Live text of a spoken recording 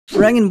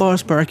Dragon Ball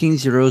Sparking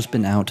Zero's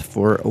been out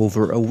for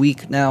over a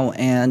week now,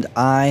 and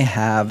I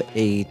have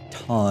a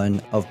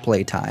ton of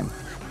playtime.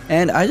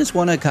 And I just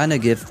want to kind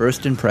of give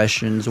first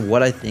impressions,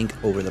 what I think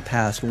over the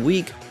past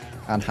week,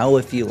 on how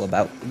I feel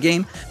about the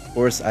game. Of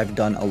course, I've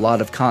done a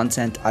lot of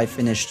content. I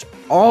finished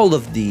all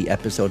of the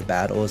episode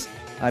battles.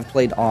 I've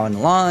played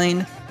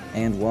online,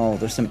 and well,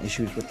 there's some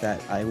issues with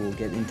that. I will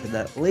get into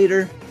that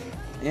later.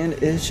 And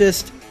it's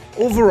just,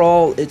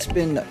 overall, it's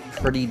been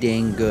pretty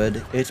dang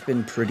good. It's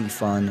been pretty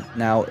fun.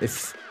 Now,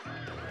 if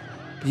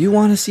you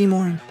want to see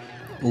more,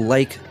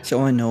 like,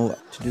 so I know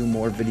to do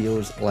more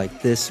videos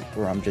like this,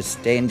 where I'm just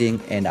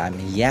standing and I'm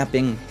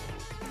yapping,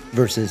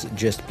 versus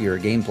just pure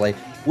gameplay,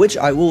 which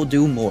I will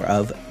do more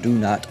of, do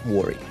not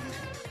worry.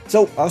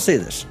 So, I'll say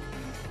this.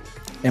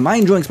 Am I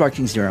enjoying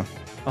Sparking Zero?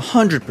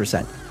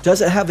 100%.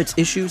 Does it have its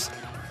issues?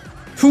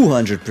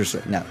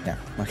 200%. No,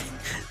 okay,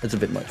 that's a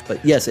bit much.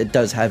 But yes, it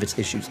does have its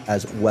issues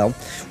as well,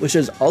 which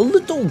is a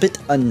little bit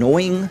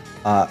annoying.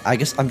 I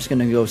guess I'm just going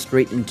to go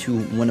straight into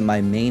one of my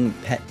main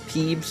pet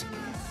peeves,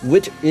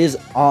 which is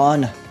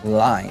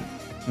online.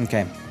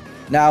 Okay,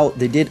 now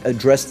they did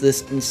address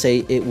this and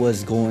say it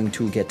was going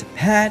to get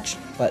patched,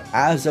 but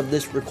as of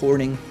this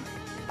recording,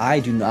 I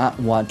do not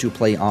want to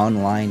play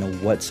online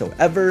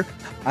whatsoever.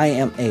 I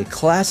am a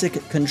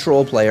classic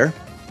control player,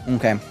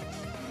 okay,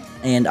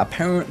 and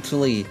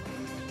apparently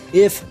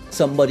if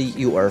somebody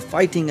you are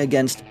fighting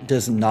against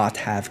does not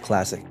have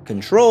classic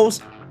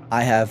controls,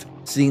 I have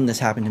seen this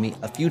happen to me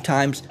a few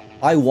times.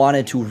 I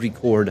wanted to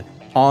record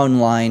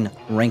online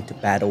ranked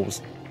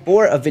battles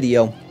for a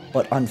video,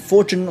 but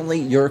unfortunately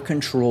your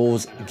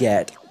controls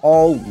get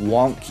all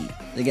wonky.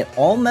 They get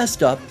all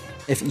messed up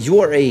if you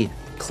are a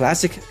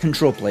classic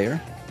control player,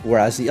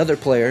 whereas the other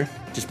player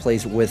just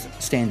plays with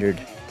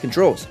standard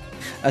controls.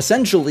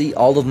 Essentially,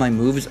 all of my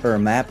moves are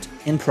mapped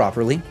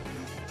improperly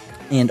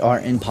and are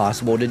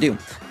impossible to do.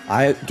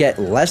 I get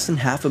less than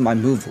half of my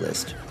move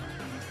list,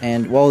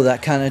 and well,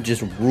 that kind of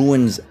just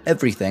ruins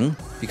everything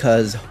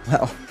because,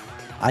 well,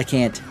 I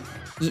can't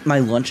eat my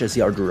lunch as the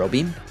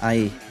Yajirobe.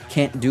 I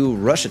can't do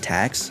rush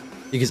attacks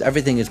because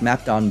everything is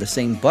mapped on the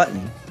same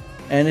button,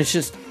 and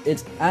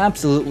it's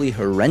absolutely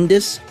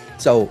horrendous.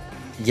 So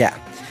yeah,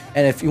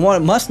 and if you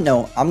must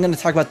know, I'm going to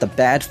talk about the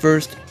bad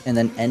first and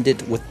then end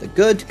it with the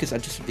good, because I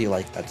just feel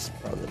like that's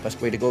probably the best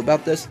way to go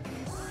about this.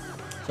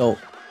 So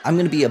I'm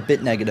going to be a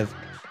bit negative,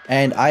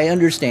 and I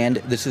understand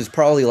this is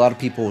probably a lot of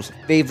people's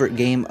favorite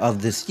game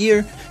of this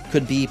year,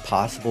 could be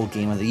possible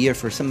game of the year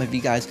for some of you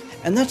guys,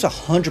 and that's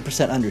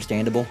 100%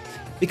 understandable,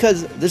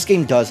 because this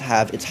game does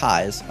have its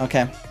highs,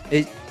 okay?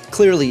 It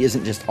clearly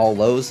isn't just all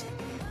lows,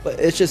 but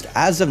it's just,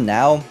 as of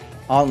now,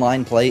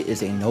 online play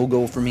is a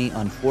no-go for me,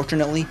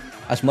 unfortunately,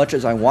 as much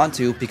as I want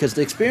to, because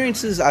the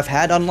experiences I've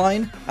had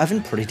online have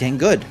been pretty dang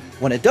good.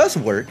 When it does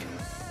work,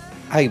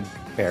 I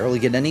barely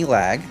get any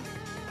lag,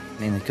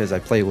 mainly because I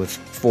play with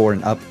 4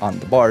 and up on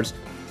the bars.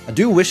 I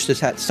do wish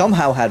this had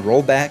somehow had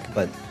rollback,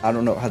 but I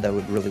don't know how that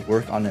would really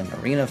work on an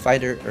arena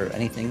fighter or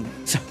anything,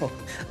 so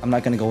I'm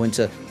not going to go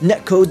into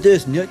netcode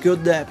this,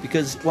 netcode that,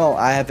 because, well,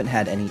 I haven't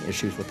had any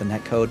issues with the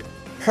netcode.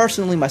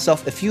 Personally,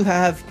 myself, if you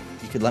have,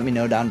 you could let me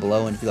know down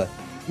below and be like,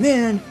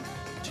 man,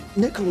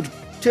 netcode's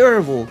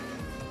terrible.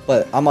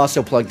 But I'm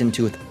also plugged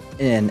into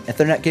an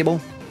Ethernet cable,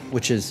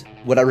 which is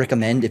what I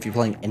recommend if you're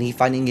playing any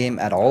fighting game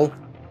at all.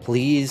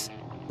 Please,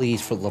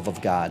 for the love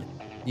of God,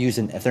 use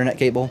an Ethernet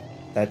cable.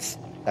 That's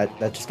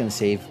just gonna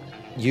save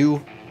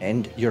you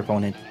and your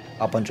opponent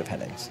a bunch of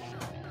headaches.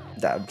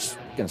 I'm just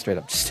gonna straight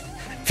up just,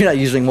 if you're not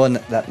using one,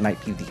 that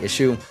might be the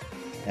issue.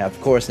 Now, of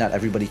course, not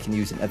everybody can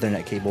use an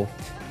Ethernet cable.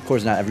 Of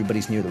course, not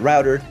everybody's near the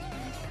router.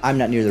 I'm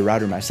not near the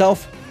router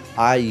myself.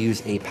 I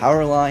use a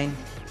power line,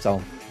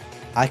 so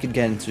I could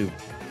get into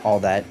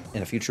all that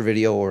in a future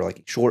video or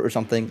like short or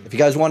something. If you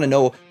guys want to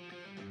know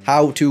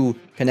how to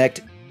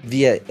connect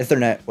via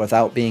Ethernet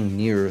without being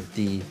near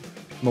the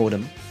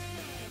modem,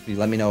 you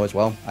let me know as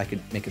well. I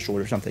could make a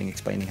short or something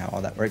explaining how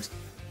all that works,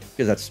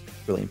 because that's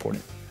really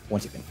important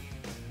once again.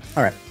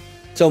 All right,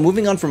 so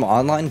moving on from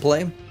online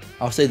play,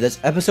 I'll say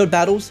this: episode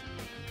battles,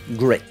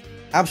 great,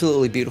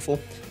 absolutely beautiful.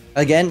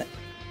 Again,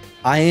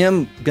 I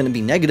am going to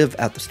be negative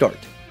at the start,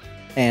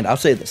 and I'll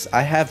say this: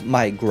 I have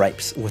my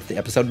gripes with the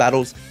episode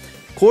battles.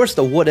 Of course,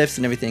 the what ifs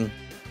and everything,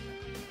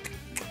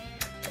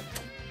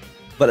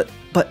 but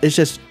it's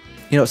just,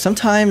 you know,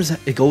 sometimes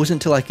it goes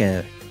into like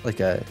a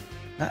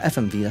not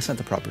FMV, that's not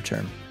the proper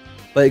term,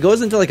 but it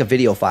goes into like a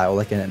video file,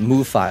 like a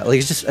move file. Like,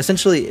 it's just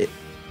essentially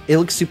it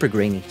looks super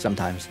grainy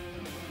sometimes,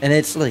 and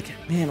it's like,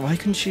 man, why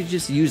couldn't you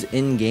just use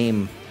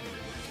in-game?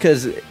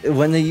 Because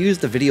when they use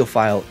the video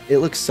file, it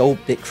looks so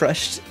bit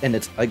crushed and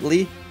it's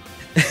ugly.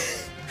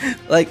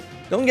 Like,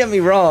 don't get me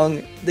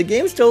wrong, the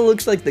game still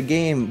looks like the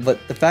game, but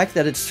the fact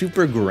that it's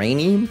super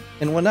grainy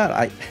and whatnot,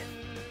 I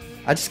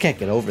just can't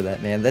get over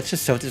that, man. That's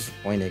just so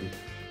disappointing.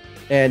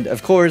 And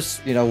of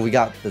course, you know, we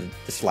got the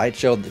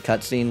slideshow, the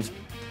cutscenes,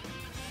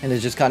 and it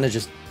just kind of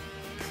just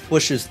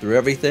pushes through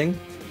everything.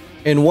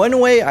 In one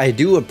way, I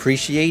do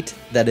appreciate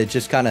that it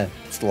just kind of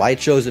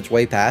slideshows its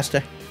way past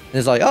it. And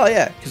it's like, oh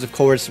yeah, because of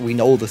course we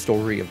know the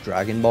story of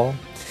Dragon Ball.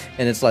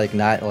 and it's like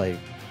not like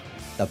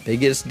the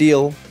biggest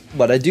deal.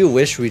 But I do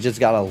wish we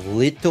just got a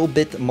little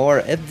bit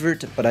more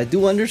effort. But I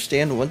do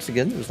understand, once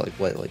again, there's like,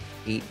 what, like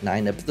 8,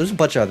 9 episodes. There's a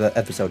bunch of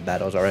episode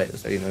battles, alright?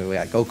 So, you know, we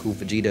got Goku,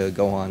 Vegeta,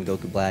 Gohan,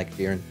 Goku Black,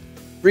 Jiren,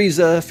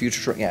 Frieza,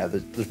 Future... Yeah,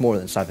 there's more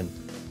than 7.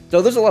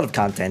 So there's a lot of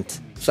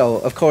content. So,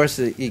 of course,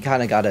 you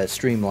kind of got to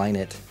streamline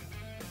it.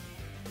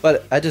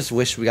 But I just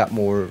wish we got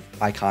more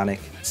iconic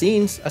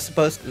scenes, I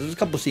suppose. There's a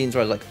couple scenes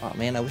where I was like, oh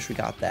man, I wish we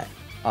got that.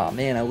 Oh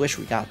man, I wish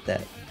we got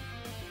that.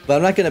 But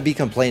I'm not going to be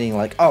complaining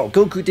like, oh,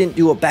 Goku didn't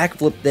do a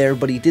backflip there,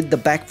 but he did the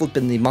backflip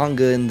in the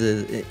manga and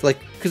the... Like,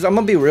 because I'm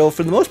going to be real,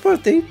 for the most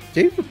part, they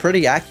were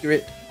pretty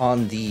accurate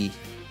on the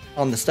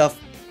stuff.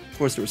 Of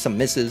course, there were some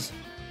misses.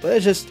 But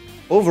it's just,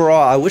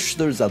 overall, I wish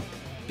there was a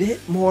bit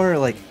more,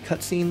 like,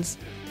 cutscenes.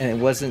 And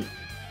it wasn't,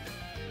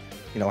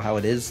 you know, how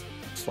it is,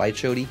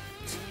 slideshow-y.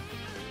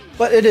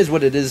 But it is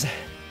what it is.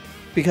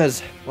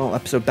 Because, well,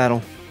 episode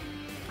battle,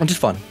 and just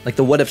fun. Like,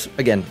 the what-ifs,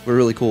 again, were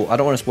really cool. I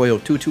don't want to spoil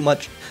too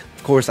much.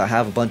 Of course, I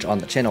have a bunch on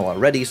the channel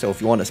already, so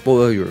if you want to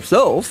spoil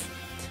yourself,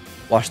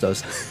 watch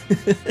those.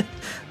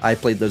 I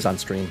played those on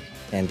stream,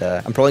 and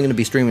I'm probably going to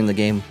be streaming the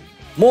game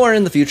more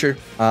in the future.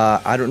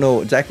 I don't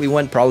know exactly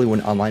when, probably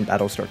when online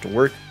battles start to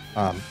work.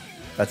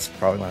 That's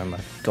probably when I'm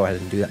going to go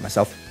ahead and do that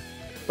myself.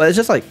 But it's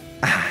just like,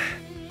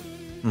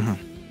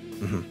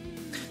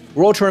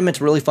 World Tournament's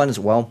really fun as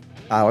well.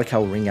 I like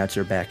how ring outs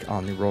are back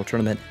on the World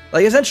Tournament.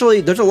 Like, essentially,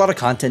 there's a lot of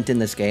content in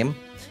this game,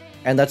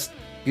 and that's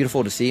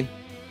beautiful to see.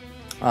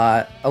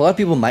 A lot of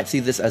people might see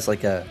this as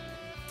like a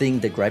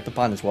thing to gripe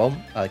upon as well.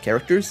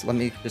 Characters. Let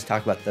me just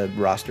talk about the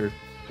roster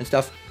and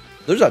stuff.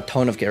 There's a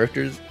ton of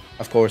characters.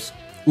 Of course,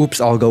 oops,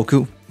 all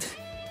Goku.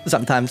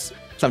 Sometimes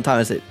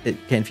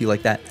it can feel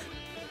like that.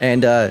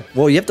 And,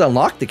 well, you have to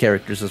unlock the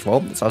characters as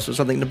well. It's also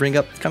something to bring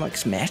up. It's kind of like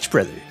Smash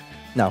Brothers.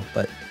 No,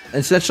 but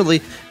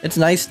essentially, it's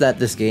nice that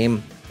this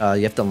game,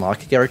 you have to unlock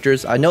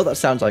characters. I know that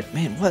sounds like,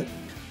 man, what?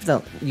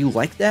 You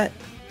like that?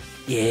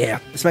 Yeah,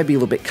 this might be a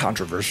little bit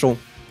controversial.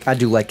 I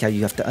do like how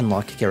you have to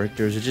unlock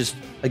characters. It's just,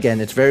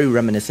 again, it's very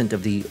reminiscent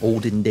of the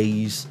olden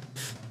days.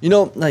 You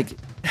know, like,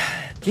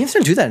 games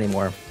don't do that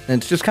anymore. And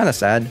it's just kind of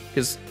sad,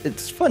 because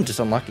it's fun just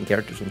unlocking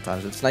characters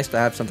sometimes. It's nice to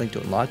have something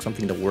to unlock,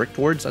 something to work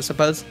towards, I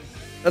suppose.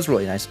 That's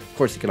really nice. Of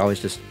course, you can always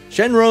just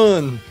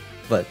Shenron,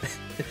 but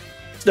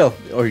still,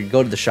 or you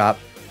go to the shop,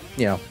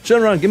 you know,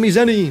 Shenron, give me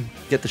Zenny,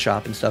 get the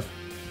shop and stuff.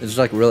 It's just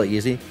like really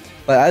easy.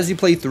 But as you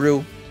play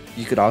through,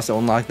 you could also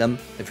unlock them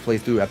if you play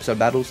through episode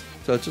battles.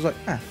 So it's just like,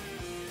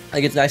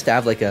 like, it's nice to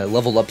have like a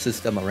level up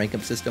system, a rank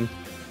up system.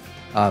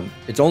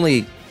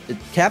 It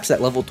caps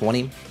at level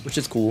 20, which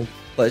is cool.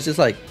 But it's just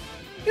like,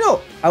 you know,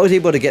 I was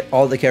able to get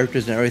all the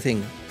characters and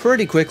everything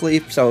pretty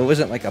quickly, so it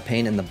wasn't like a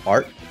pain in the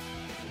Bart.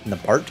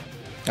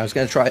 I was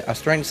trying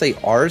to say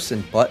arse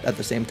and butt at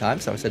the same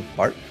time, so I said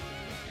Bart.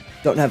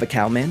 Don't have a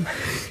cow man.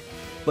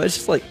 But it's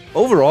just like,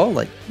 overall,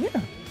 like,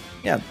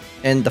 yeah.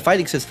 And the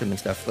fighting system and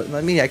stuff.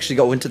 Let me actually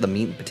go into the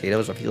meat and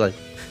potatoes. I feel like,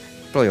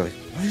 probably like,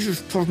 why are you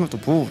just talking about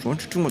the rules? Why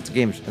don't you talk about the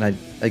games? And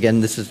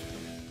again, this is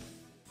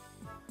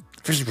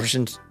first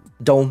impressions,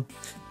 dome,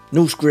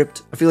 no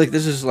script. I feel like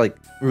this is like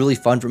really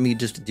fun for me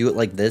just to do it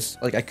like this.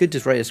 Like, I could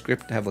just write a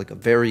script to have like a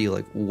very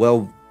like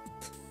well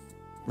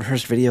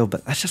rehearsed video,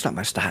 but that's just not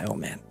my style,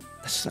 man.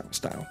 That's just not my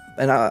style.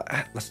 And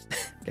okay,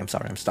 I'm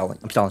sorry, I'm stalling.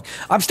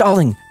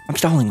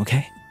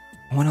 Okay,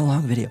 I want a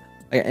long video.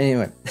 Okay,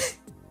 anyway,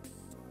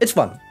 it's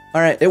fun.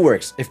 All right, it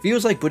works. It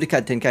feels like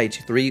Budokai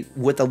Tenkaichi 3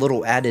 with a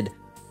little added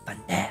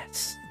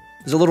finesse.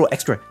 There's a little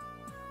extra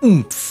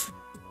oomph.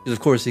 Because, of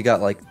course, you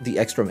got, like, the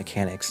extra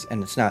mechanics,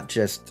 and it's not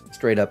just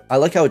straight up. I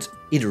like how it's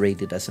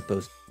iterated, I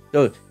suppose.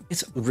 So,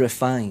 it's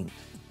refined.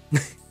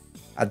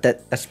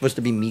 That's supposed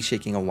to be me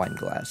shaking a wine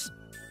glass.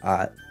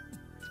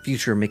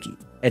 Future Mickey,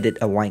 edit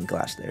a wine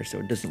glass there so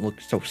it doesn't look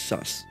so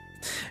sus.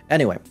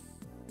 Anyway.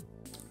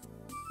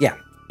 Yeah.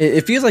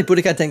 It feels like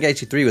Budokai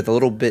Tenkaichi 3 with a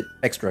little bit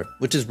extra,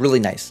 which is really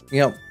nice.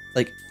 You know,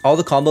 like, all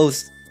the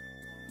combos,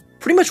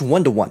 pretty much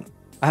 1-to-1.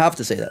 I have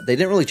to say that. They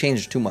didn't really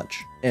change too much,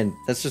 and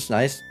that's just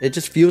nice. It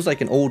just feels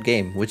like an old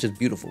game, which is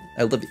beautiful.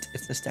 I love it.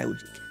 It's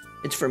nostalgic.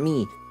 It's for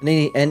me.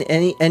 And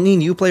any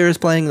new players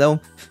playing, though,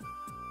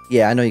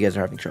 yeah, I know you guys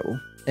are having trouble.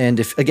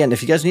 And if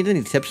you guys need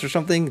any tips or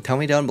something, tell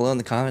me down below in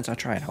the comments. I'll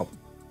try and help.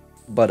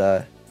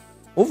 But,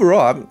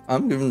 overall,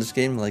 I'm giving this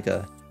game, like,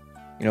 you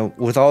know,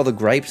 with all the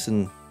gripes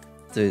and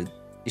the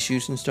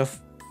issues and stuff,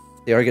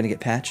 they are going to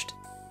get patched.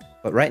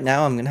 But right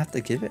now, I'm going to have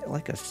to give it,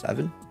 like, a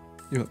 7.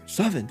 You know,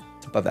 7.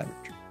 It's above average.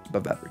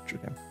 Above average,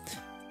 okay.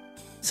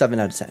 7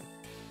 out of 10,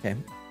 okay.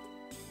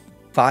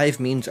 5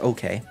 means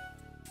okay.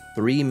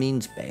 3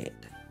 means bad.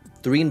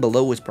 3 and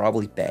below is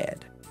probably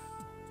bad.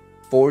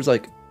 4 is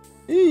like,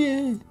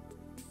 yeah.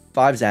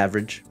 5's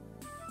average.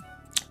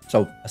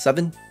 So, a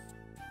 7,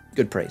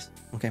 good praise,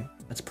 okay?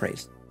 That's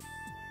praise.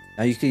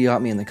 Now, you can yell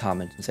at me in the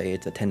comments and say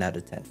it's a 10 out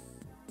of 10.